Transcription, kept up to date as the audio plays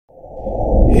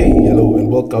Hey, hello,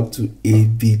 and welcome to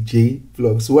ABJ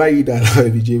Vlogs. Why are you down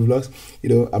ABJ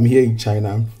Vlogs? I'm here in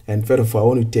China, and first of all, I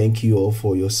want to thank you all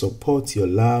for your support, your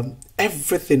love,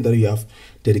 everything that you have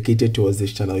dedicated towards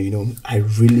this channel. I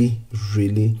really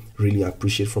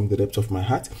appreciate from the depth of my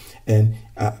heart, and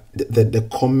the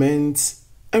comments,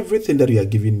 everything that you are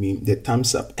giving me, the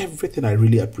thumbs up, everything, I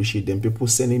really appreciate them. People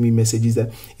sending me messages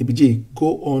that, ABJ,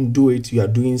 go on, do it. You are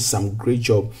doing some great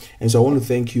job. And so I want to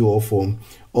thank you all for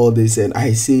all this. And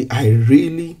I say, I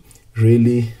really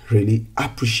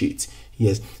appreciate.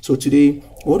 Yes. So today,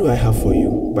 what do I have for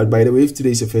you? But by the way, if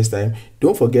today is your first time,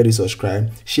 don't forget to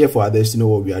subscribe, share for others to know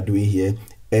what we are doing here,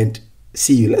 and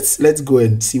see you. Let's go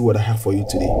and see what I have for you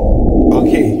today.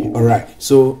 Okay. All right.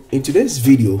 So in today's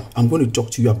video, I'm going to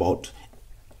talk to you about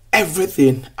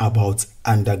everything about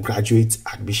undergraduate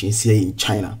admissions here in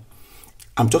China.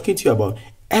 I'm talking to you about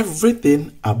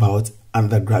everything about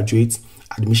undergraduate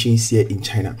admissions here in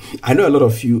China. I know a lot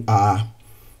of you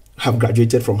have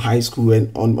graduated from high school,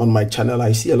 and on my channel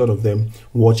I see a lot of them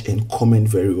watch and comment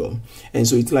very well. And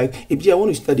so it's like, ABJ, I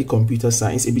want to study computer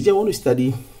science. ABJ, I want to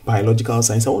study biological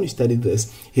science. I want to study this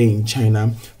here in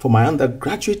China for my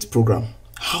undergraduate program.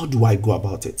 How do I go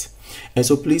about it? And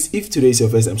so please, if today is your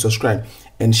first time, subscribe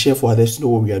and share for others to know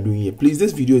what we are doing here. Please,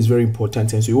 this video is very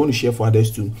important, and so you want to share for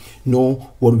others to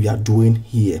know what we are doing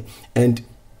here. And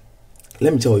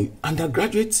let me tell you,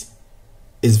 undergraduate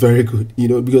is very good,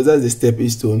 because that's the stepping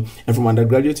stone, and from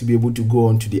undergraduate to be able to go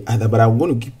on to the other. But I'm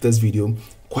going to keep this video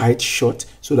quite short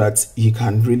so that you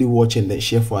can really watch and then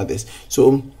share for others.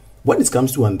 So when it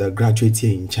comes to undergraduate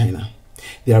here in China,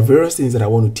 there are various things that I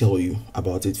want to tell you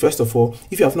about it. First of all,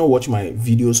 if you have not watched my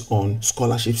videos on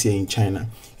scholarships here in China,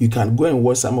 you can go and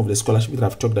watch some of the scholarships that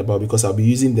I've talked about, because I'll be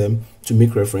using them to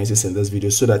make references in this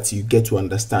video so that you get to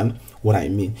understand what I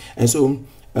mean. And so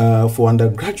for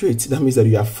undergraduates, that means that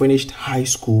you have finished high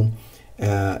school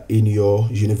in your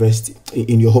university,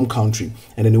 in your home country,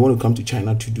 and then you want to come to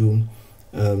China to do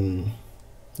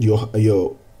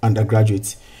your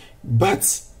undergraduate.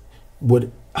 But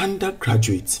with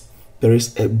undergraduate, there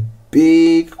is a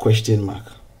big question mark.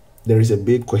 There is a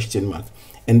big question mark.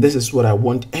 And this is what I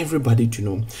want everybody to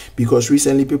know, because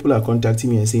recently people are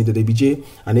contacting me and saying that, ABJ,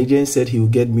 an agent said he will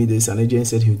get me this, an agent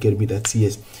said he will get me that.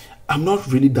 Yes, I'm not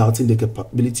really doubting the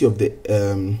capability of the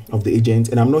agent,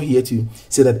 and I'm not here to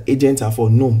say that agents are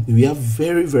for. No, we have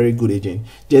very good agents.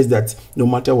 Just that no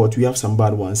matter what, we have some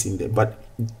bad ones in there, but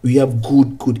we have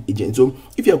good agents. So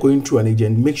if you are going through an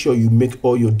agent, make sure you make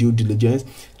all your due diligence,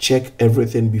 check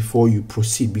everything before you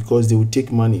proceed, because they will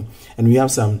take money. And we have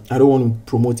some, I don't want to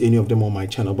promote any of them on my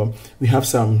channel, but we have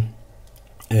some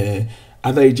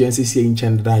other agencies here in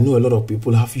China that I know a lot of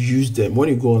people have used them. When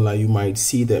you go online, you might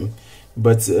see them,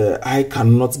 but I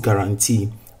cannot guarantee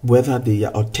whether they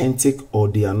are authentic or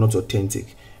they are not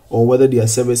authentic, or whether their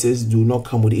services do not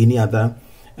come with any other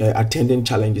attending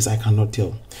challenges. I cannot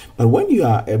tell. But when you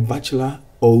are a bachelor,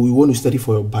 or you want to study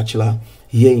for your bachelor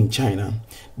here in China,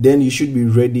 then you should be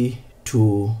ready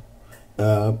to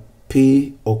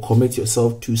pay or commit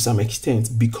yourself to some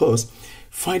extent, because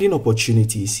finding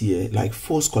opportunities here, like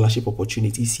full scholarship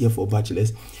opportunities here for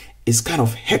bachelors, is kind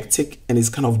of hectic and it's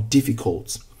kind of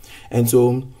difficult. And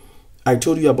so I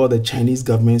told you about the Chinese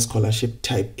government scholarship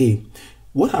type A.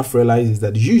 What I've realized is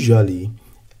that usually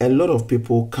a lot of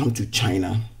people come to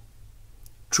China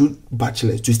through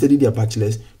bachelors, to study their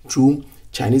bachelors through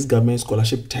Chinese government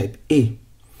scholarship type A.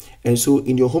 And so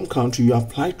in your home country, you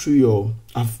apply through your,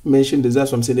 I've mentioned this,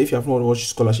 that's what I'm saying. If you have not watched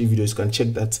scholarship videos, you can check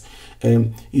that.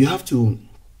 You have to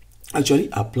actually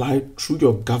apply through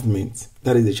your government.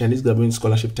 That is the Chinese government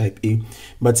scholarship type A.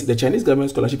 But the Chinese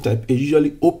government scholarship type A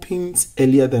usually opens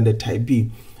earlier than the type B.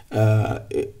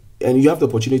 And you have the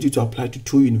opportunity to apply to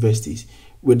 2 universities.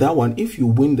 With that one, if you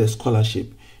win the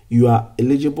scholarship, you are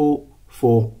eligible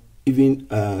for even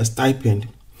a stipend.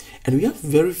 And we have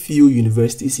very few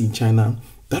universities in China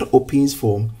that opens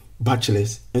for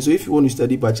bachelors. And so if you want to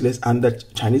study bachelors under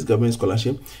Chinese government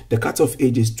scholarship, the cutoff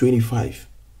age is 25.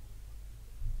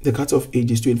 The cutoff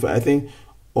age is 25. I think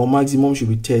or maximum should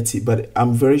be 30, but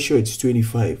I'm very sure it's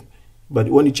 25. But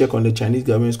when you check on the Chinese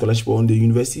government scholarship on the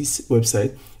university's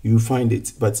website, you find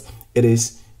it. But it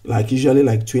is like usually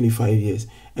like 25 years.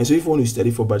 And so if you want to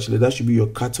study for bachelor, that should be your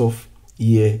cutoff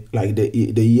year, like the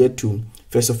year to,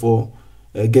 first of all,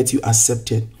 get you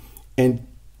accepted. And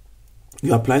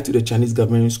you apply to the Chinese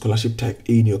government scholarship type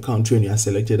A in your country and you are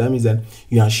selected. That means that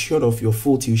you are assured of your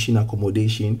full tuition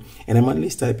accommodation and a monthly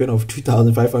stipend of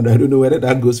 2,500. I don't know whether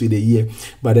that goes with a year,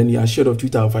 but then you are assured of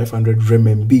 2,500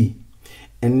 renminbi.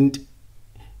 And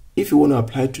if you want to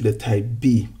apply to the type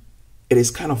B, it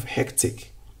is kind of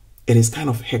hectic. It is kind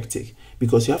of hectic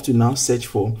because you have to now search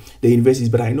for the universities.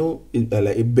 But I know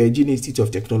like a Beijing Institute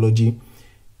of Technology,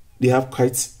 they have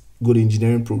quite good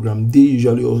engineering program. They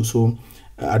usually also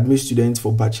admit students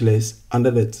for bachelors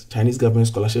under the Chinese government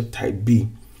scholarship type B,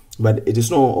 but it is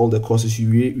not all the courses.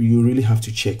 You really have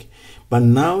to check. But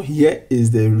now here is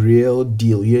the real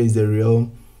deal. Here is the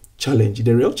real challenge.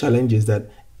 The real challenge is that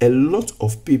a lot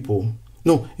of people,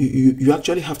 no, you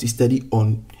actually have to study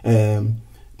on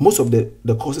most of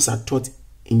the courses are taught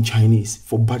in Chinese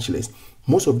for bachelors.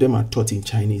 Most of them are taught in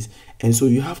Chinese, and so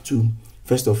you have to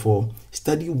first of all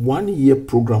study 1 year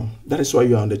program. That is why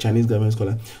you are on the Chinese government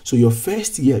scholar. So your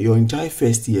first year, your entire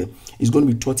first year is going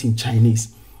to be taught in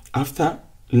Chinese. After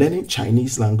learning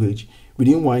Chinese language,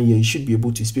 within 1 year you should be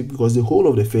able to speak, because the whole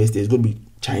of the first year is going to be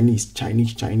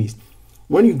Chinese.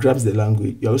 When you grasp the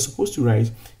language, you are supposed to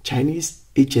write Chinese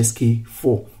HSK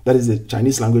 4. That is the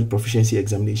Chinese language proficiency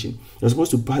examination. You're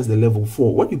supposed to pass the level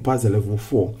 4. When you pass the level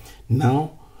 4,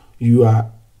 now you are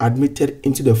admitted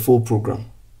into the full program.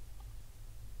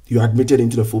 You are admitted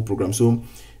into the full program. So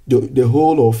the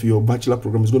whole of your bachelor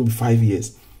program is going to be 5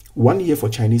 years. 1 year for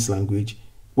Chinese language.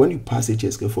 When you pass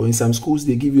HSK 4, in some schools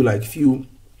they give you like few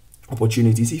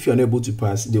opportunities. If you're unable to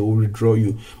pass, they will withdraw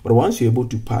you. But once you're able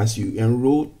to pass, you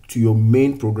enroll to your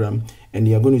main program and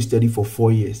you're going to study for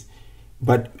 4 years.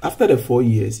 But after the 4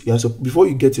 years, before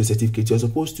you get your certificate, you're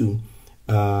supposed to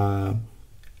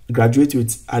graduate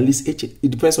with at least it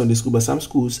depends on the school, but some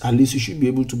schools at least you should be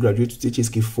able to graduate with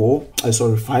HSK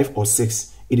 5 or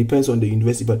 6. It depends on the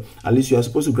university, but at least you are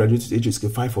supposed to graduate with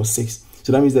HSK 5 or 6.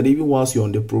 So that means that even whilst you're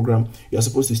on the program, you are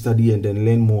supposed to study and then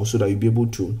learn more so that you'll be able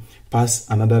to pass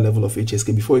another level of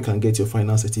HSK before you can get your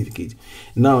final certificate.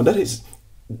 Now that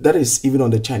is even on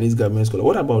the Chinese government scholarship.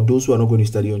 What about those who are not going to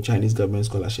study on Chinese government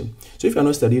scholarship? So if you're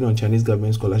not studying on Chinese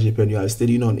government scholarship and you are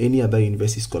studying on any other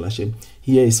university scholarship,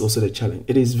 here is also the challenge.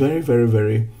 It is very, very,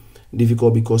 very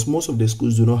difficult because most of the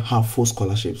schools do not have full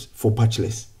scholarships for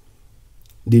bachelors.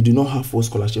 They do not have full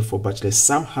scholarship for bachelors.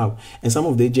 Some have, and some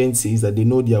of the agencies that they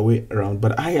know their way around.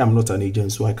 But I am not an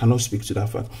agent, so I cannot speak to that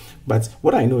fact. But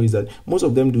what I know is that most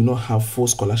of them do not have full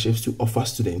scholarships to offer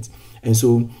students, and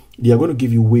so they are going to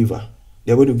give you waiver.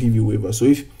 They're going to give you waiver. So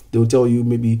if they will tell you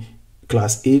maybe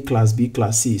class A, class B,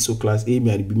 class C. So class A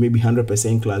may be maybe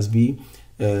 100%, class B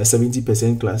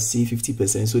 70%, class C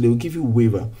 50%. So they will give you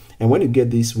waiver. And when you get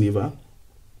this waiver,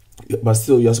 but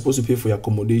still you're supposed to pay for your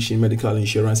accommodation, medical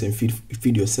insurance, and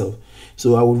feed yourself.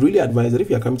 So I would really advise that if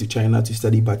you are coming to China to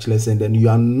study bachelor's and then you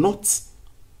are not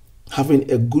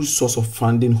having a good source of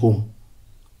funding home,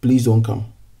 please don't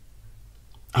come.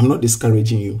 I'm not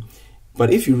discouraging you.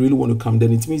 But if you really want to come,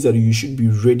 then it means that you should be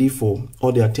ready for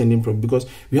all the attending problem, because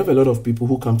we have a lot of people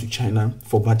who come to China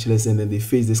for bachelor's and then they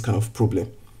face this kind of problem.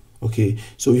 Okay,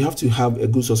 so you have to have a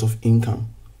good source of income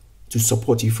to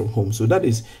support you from home. So that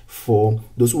is for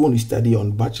those who want to study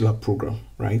on bachelor program,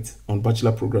 right? On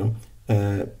bachelor program.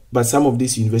 But some of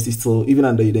these universities still, even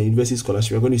under the university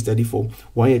scholarship, you're going to study for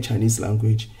 1 year Chinese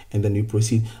language and then you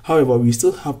proceed. However, we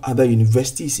still have other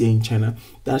universities here in China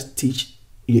that teach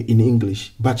in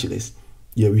English, bachelors.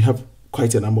 Yeah, we have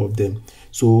quite a number of them.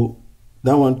 So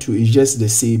that one too is just the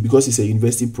same, because it's a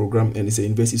university program and it's a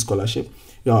university scholarship.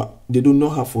 Yeah, they do not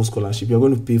have full scholarship. You're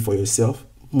going to pay for yourself,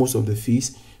 most of the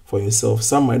fees for yourself.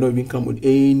 Some might not even come with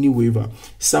any waiver.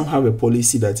 Some have a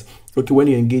policy that, okay, when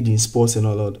you engage in sports and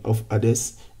all of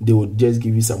others, they will just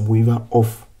give you some waiver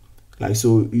off. Like,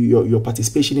 so your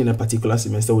participation in a particular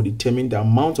semester will determine the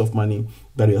amount of money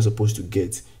that you are supposed to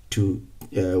get to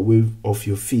waive off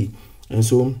your fee. And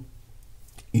so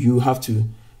you have to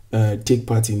take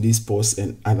part in these sports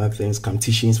and other things,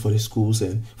 competitions for the schools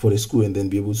and for the school, and then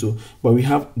be able to. But we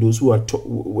have those who are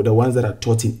the ones that are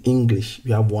taught in English.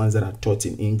 We have ones that are taught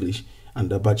in English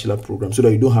under bachelor program, so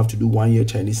that you don't have to do 1 year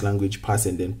Chinese language, pass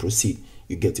and then proceed.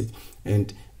 You get it?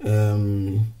 And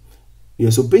yeah,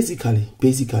 so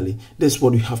basically that's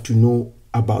what you have to know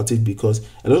about it, because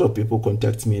a lot of people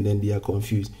contact me and then they are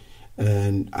confused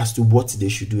and as to what they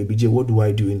should do. BJ, what do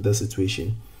I do in that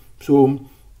situation? So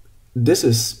this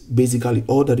is basically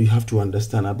all that you have to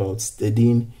understand about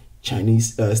studying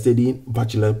studying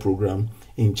bachelor program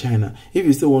in China. If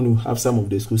you still want to have some of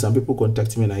the schools, some people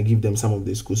contact me and I give them some of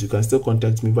the schools. You can still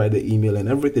contact me via the email and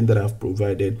everything that I've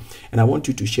provided. And I want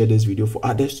you to share this video for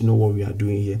others to know what we are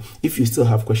doing here. If you still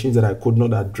have questions that I could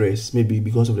not address, maybe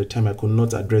because of the time I could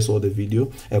not address all the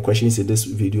questions in this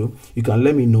video, you can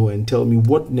let me know and tell me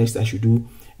what next I should do,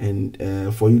 and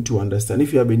for you to understand.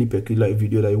 If you have any particular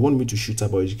video that you want me to shoot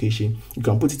about education, you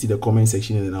can put it in the comment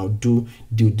section and I'll do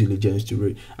due diligence to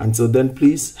it. Until then,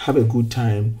 please have a good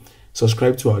time.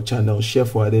 Subscribe to our channel, share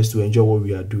for others to enjoy what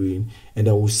we are doing, and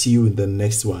I will see you in the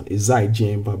next one. It's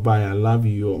Jane. Bye bye. I love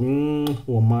you.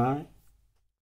 Oh my.